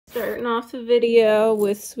Starting off the video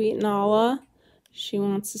with Sweet Nala. She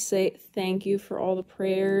wants to say thank you for all the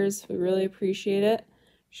prayers. We really appreciate it.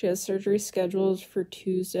 She has surgery scheduled for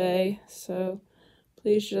Tuesday, so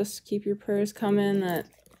please just keep your prayers coming that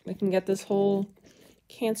we can get this whole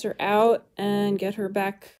cancer out and get her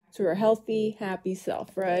back to her healthy, happy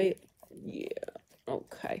self, right? Yeah.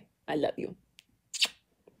 Okay. I love you.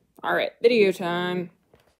 All right, video time.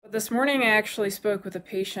 This morning I actually spoke with a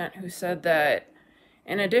patient who said that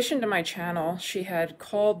in addition to my channel, she had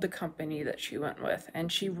called the company that she went with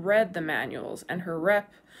and she read the manuals, and her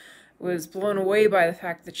rep was blown away by the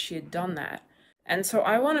fact that she had done that. And so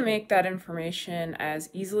I want to make that information as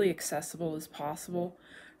easily accessible as possible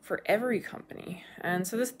for every company. And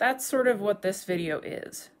so that's sort of what this video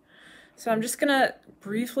is. So I'm just going to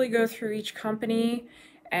briefly go through each company,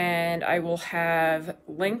 and I will have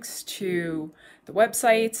links to the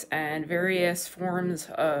websites and various forms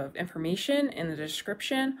of information in the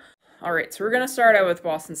description. All right, so we're going to start out with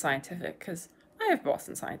Boston Scientific because I have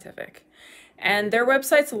Boston Scientific. And their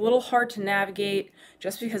website's a little hard to navigate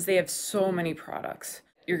just because they have so many products.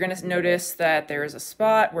 You're going to notice that there's a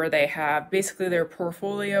spot where they have basically their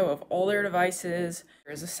portfolio of all their devices.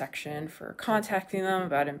 There's a section for contacting them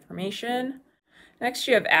about information. Next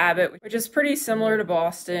you have Abbott, which is pretty similar to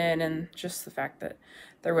Boston, and just the fact that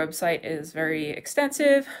their website is very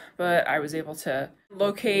extensive, but I was able to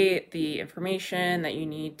locate the information that you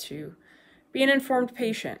need to be an informed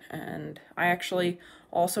patient. And I actually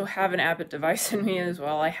also have an Abbott device in me as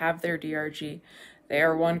well. I have their DRG. They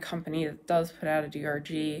are one company that does put out a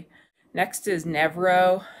DRG. Next is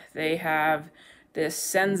Nevro. They have this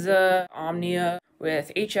Senza Omnia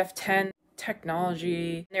with HF10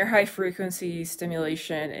 technology. Their high frequency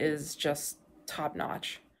stimulation is just top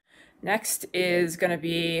notch. Next is going to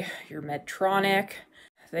be your Medtronic.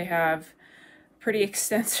 They have a pretty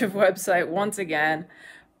extensive website once again,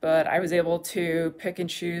 but I was able to pick and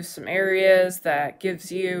choose some areas that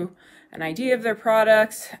gives you an idea of their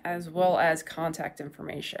products as well as contact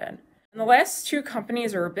information. And the last two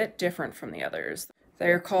companies are a bit different from the others.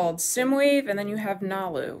 They're called Stimwave, and then you have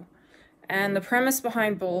Nalu. And the premise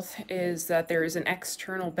behind both is that there is an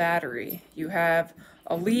external battery. You have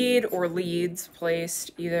a lead or leads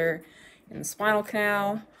placed either in the spinal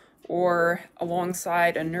canal or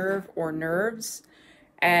alongside a nerve or nerves.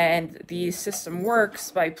 And the system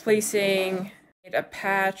works by placing a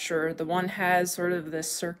patch, or the one has sort of this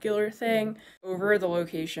circular thing over the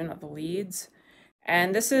location of the leads.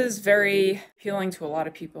 And this is very appealing to a lot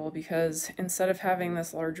of people because instead of having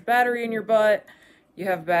this large battery in your butt, you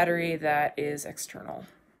have a battery that is external.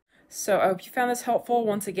 So I hope you found this helpful.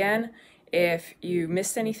 Once again, if you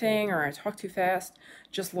missed anything or I talked too fast,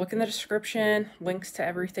 just look in the description, links to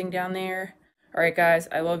everything down there. All right, guys,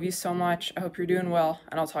 I love you so much. I hope you're doing well,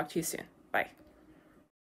 and I'll talk to you soon.